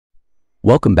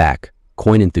Welcome back,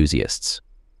 coin enthusiasts.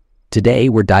 Today,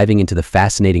 we're diving into the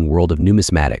fascinating world of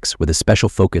numismatics with a special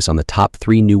focus on the top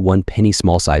 3 new 1-penny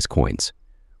small-size coins.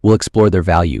 We'll explore their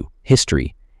value,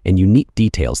 history, and unique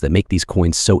details that make these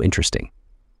coins so interesting.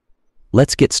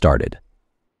 Let's get started.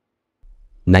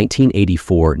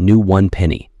 1984 New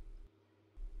 1-penny.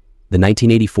 The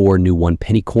 1984 New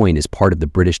 1-penny coin is part of the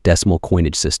British decimal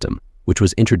coinage system, which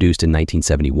was introduced in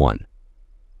 1971.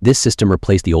 This system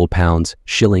replaced the old pounds,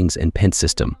 shillings, and pence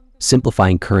system,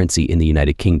 simplifying currency in the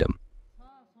United Kingdom.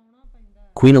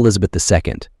 Queen Elizabeth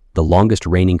II, the longest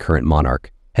reigning current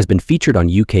monarch, has been featured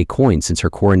on UK coins since her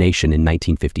coronation in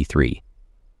 1953.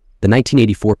 The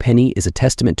 1984 penny is a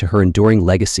testament to her enduring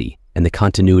legacy and the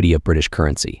continuity of British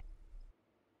currency.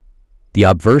 The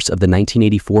obverse of the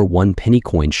 1984 1-penny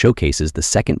coin showcases the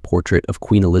second portrait of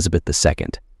Queen Elizabeth II,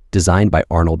 designed by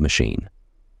Arnold Machin.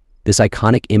 This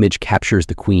iconic image captures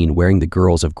the Queen wearing the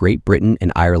girls of Great Britain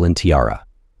and Ireland tiara.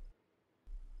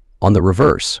 On the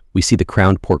reverse, we see the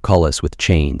crowned portcullis with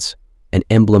chains, an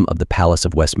emblem of the Palace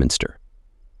of Westminster.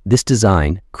 This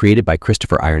design, created by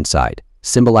Christopher Ironside,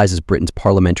 symbolizes Britain's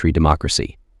parliamentary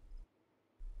democracy.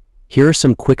 Here are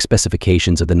some quick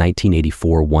specifications of the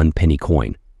 1984 1-penny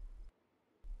coin.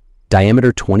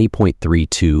 Diameter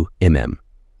 20.32 mm.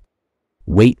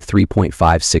 Weight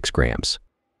 3.56 grams.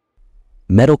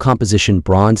 Metal composition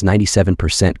bronze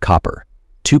 97% copper,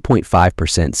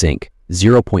 2.5% zinc,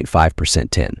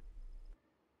 0.5% tin.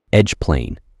 Edge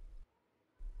plane.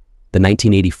 The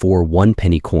 1984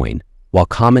 1-penny coin, while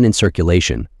common in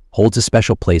circulation, holds a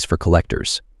special place for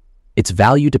collectors. Its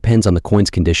value depends on the coin's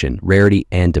condition, rarity,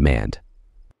 and demand.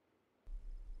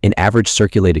 In average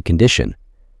circulated condition,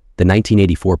 the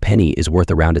 1984 penny is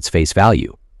worth around its face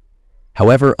value.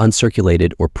 However,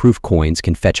 uncirculated or proof coins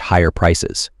can fetch higher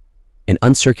prices. An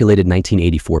uncirculated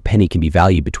 1984 penny can be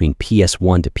valued between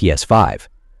PS1 to PS5,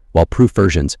 while proof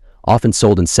versions, often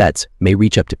sold in sets, may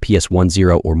reach up to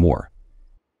PS10 or more.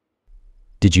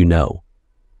 Did you know?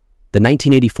 The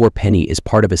 1984 penny is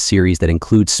part of a series that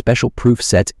includes special proof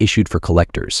sets issued for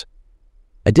collectors.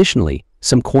 Additionally,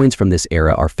 some coins from this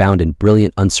era are found in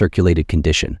brilliant uncirculated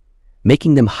condition,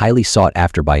 making them highly sought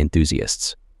after by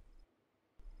enthusiasts.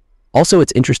 Also,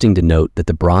 it's interesting to note that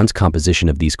the bronze composition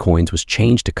of these coins was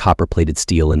changed to copper-plated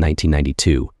steel in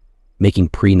 1992, making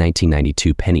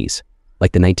pre-1992 pennies,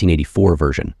 like the 1984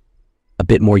 version, a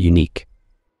bit more unique.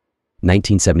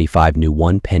 1975 New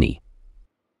 1-penny.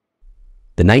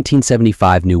 The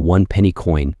 1975 New 1-penny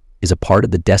coin is a part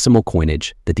of the decimal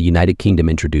coinage that the United Kingdom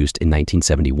introduced in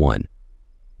 1971.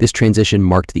 This transition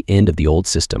marked the end of the old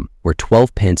system, where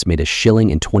 12 pence made a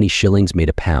shilling and 20 shillings made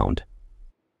a pound.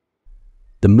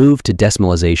 The move to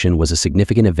decimalization was a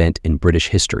significant event in British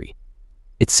history.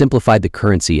 It simplified the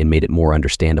currency and made it more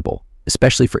understandable,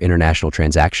 especially for international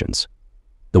transactions.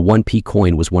 The 1p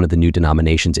coin was one of the new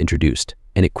denominations introduced,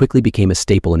 and it quickly became a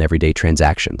staple in everyday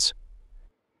transactions.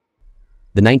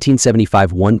 The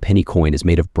 1975 1-penny coin is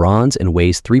made of bronze and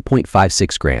weighs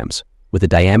 3.56 grams, with a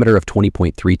diameter of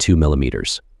 20.32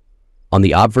 millimeters. On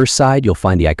the obverse side, you'll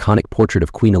find the iconic portrait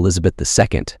of Queen Elizabeth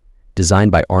II,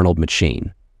 designed by Arnold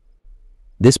Machin.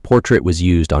 This portrait was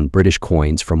used on British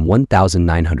coins from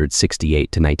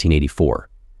 1968 to 1984.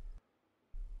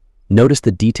 Notice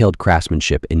the detailed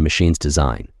craftsmanship in Machin's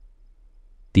design.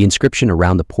 The inscription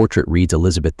around the portrait reads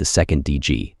Elizabeth II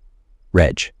DG.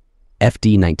 Reg.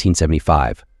 FD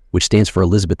 1975, which stands for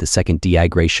Elizabeth II Dei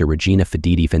Gratia Regina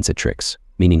Fidei Vincitrix,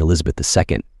 meaning Elizabeth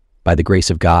II, by the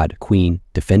grace of God, Queen,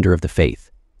 Defender of the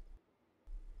Faith.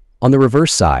 On the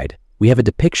reverse side, we have a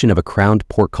depiction of a crowned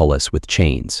portcullis with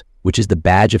chains, which is the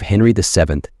badge of Henry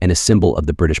VII and a symbol of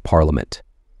the British Parliament.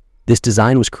 This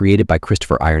design was created by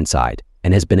Christopher Ironside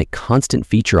and has been a constant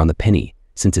feature on the penny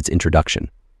since its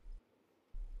introduction.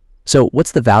 So,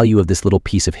 what's the value of this little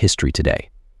piece of history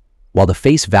today? While the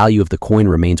face value of the coin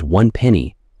remains 1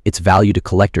 penny, its value to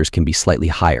collectors can be slightly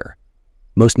higher.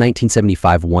 Most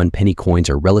 1975 1-penny coins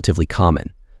are relatively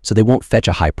common, so they won't fetch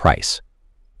a high price.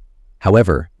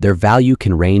 However, their value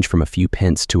can range from a few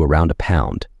pence to around a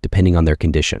pound, depending on their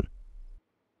condition.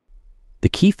 The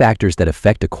key factors that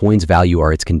affect a coin's value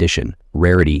are its condition,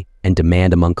 rarity, and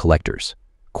demand among collectors.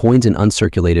 Coins in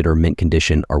uncirculated or mint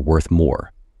condition are worth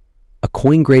more. A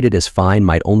coin graded as fine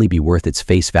might only be worth its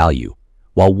face value,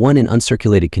 while one in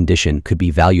uncirculated condition could be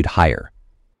valued higher.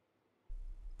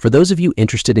 For those of you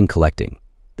interested in collecting,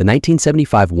 the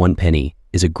 1975 1-penny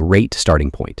is a great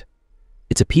starting point.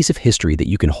 It's a piece of history that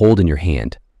you can hold in your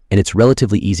hand, and it's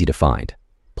relatively easy to find.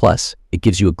 Plus, it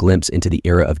gives you a glimpse into the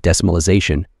era of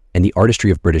decimalization and the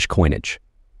artistry of British coinage.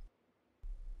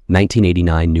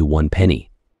 1989 New 1-penny.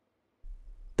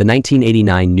 The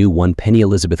 1989 New 1-penny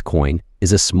Elizabeth coin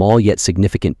is a small yet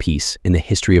significant piece in the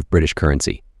history of British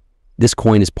currency. This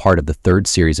coin is part of the third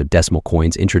series of decimal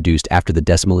coins introduced after the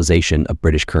decimalization of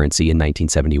British currency in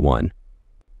 1971.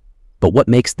 But what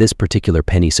makes this particular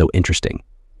penny so interesting?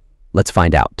 Let's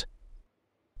find out.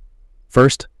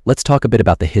 First, let's talk a bit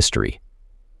about the history.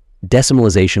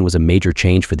 Decimalization was a major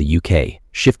change for the UK,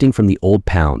 shifting from the old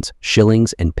pounds,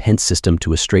 shillings, and pence system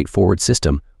to a straightforward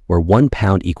system where 1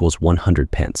 pound equals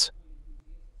 100 pence.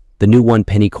 The new 1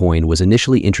 penny coin was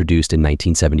initially introduced in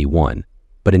 1971,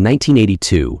 but in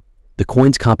 1982, the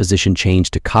coin's composition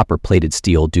changed to copper-plated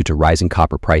steel due to rising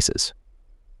copper prices.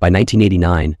 By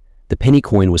 1989, the penny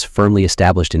coin was firmly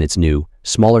established in its new,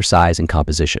 smaller size and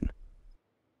composition.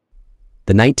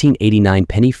 The 1989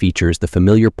 penny features the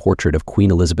familiar portrait of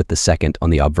Queen Elizabeth II on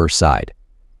the obverse side,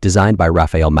 designed by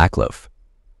Raphael Makloff.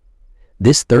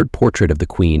 This third portrait of the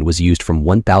Queen was used from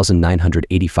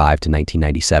 1985 to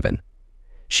 1997.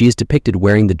 She is depicted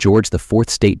wearing the George IV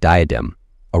state diadem,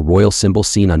 a royal symbol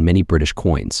seen on many British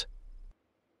coins.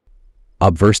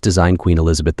 Obverse design Queen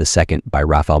Elizabeth II by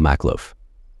Raphael Makloff.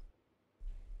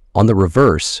 On the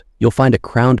reverse, you'll find a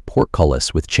crowned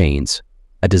portcullis with chains,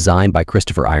 a design by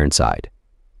Christopher Ironside.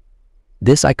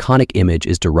 This iconic image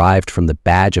is derived from the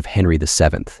badge of Henry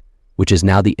VII, which is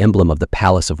now the emblem of the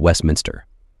Palace of Westminster.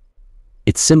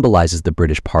 It symbolizes the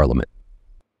British Parliament.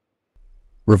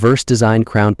 Reverse design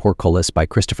crowned portcullis by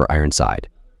Christopher Ironside.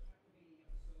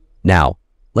 Now,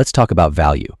 let's talk about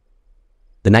value.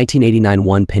 The 1989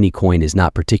 1 penny coin is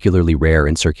not particularly rare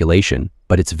in circulation,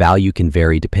 but its value can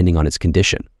vary depending on its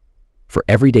condition. For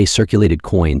everyday circulated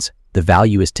coins, the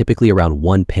value is typically around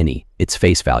 1 penny, its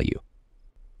face value.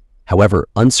 However,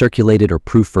 uncirculated or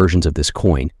proof versions of this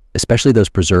coin, especially those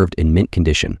preserved in mint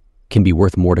condition, can be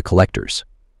worth more to collectors.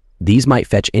 These might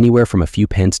fetch anywhere from a few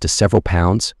pence to several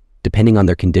pounds, depending on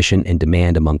their condition and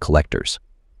demand among collectors.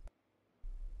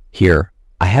 Here,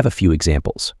 I have a few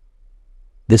examples.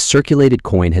 This circulated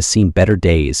coin has seen better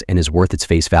days and is worth its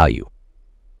face value.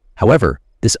 However,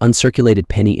 this uncirculated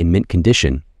penny in mint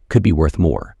condition could be worth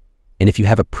more. And if you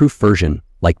have a proof version,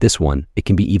 like this one, it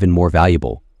can be even more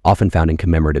valuable, often found in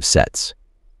commemorative sets.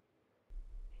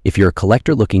 If you're a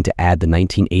collector looking to add the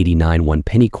 1989 1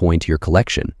 penny coin to your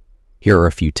collection, here are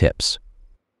a few tips.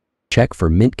 Check for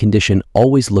mint condition.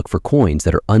 Always look for coins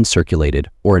that are uncirculated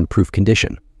or in proof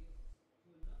condition.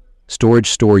 Storage.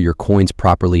 Store your coins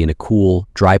properly in a cool,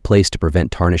 dry place to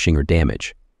prevent tarnishing or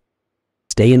damage.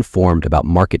 Stay informed about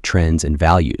market trends and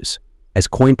values, as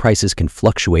coin prices can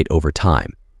fluctuate over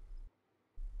time.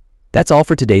 That's all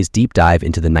for today's deep dive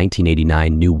into the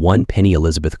 1989 new 1 penny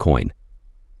Elizabeth coin.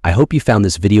 I hope you found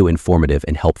this video informative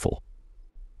and helpful.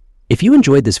 If you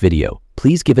enjoyed this video,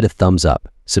 please give it a thumbs up,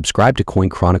 subscribe to Coin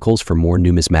Chronicles for more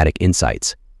numismatic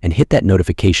insights, and hit that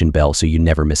notification bell so you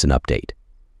never miss an update.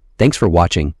 Thanks for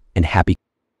watching, and happy